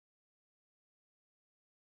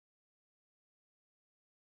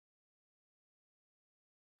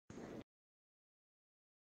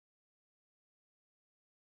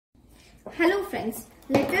Hello friends,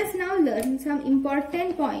 let us now learn some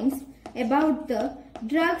important points about the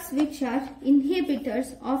drugs which are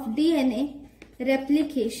inhibitors of DNA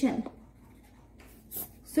replication.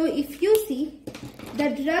 So if you see the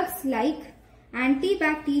drugs like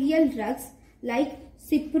antibacterial drugs like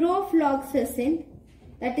ciprofloxacin,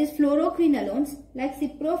 that is fluoroquinolones like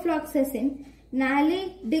ciprofloxacin,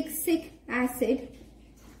 nalidixic acid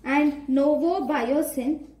and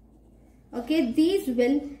novobiocin. Okay, these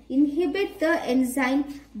will inhibit the enzyme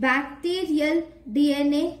bacterial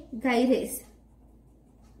DNA gyrase.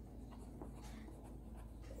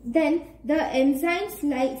 Then the enzymes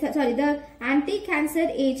like, the anti-cancer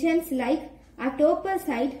agents like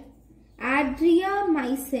atoposide,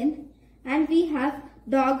 adriamycin, and we have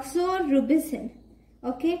doxorubicin.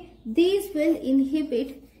 Okay, these will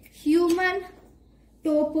inhibit human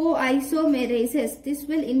topoisomerases. This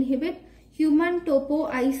will inhibit human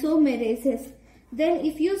topoisomerases. Then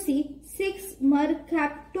if you see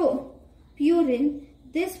 6-mercaptopurine,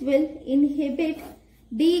 this will inhibit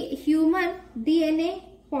human DNA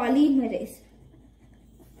polymerase.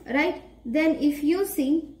 Right? Then if you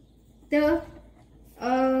see the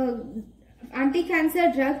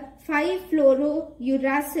anti-cancer drug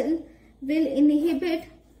 5-fluorouracil will inhibit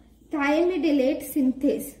thiamidylate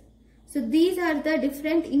synthase. So these are the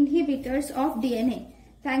different inhibitors of DNA.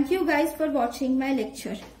 Thank you guys for watching my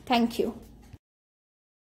lecture. Thank you.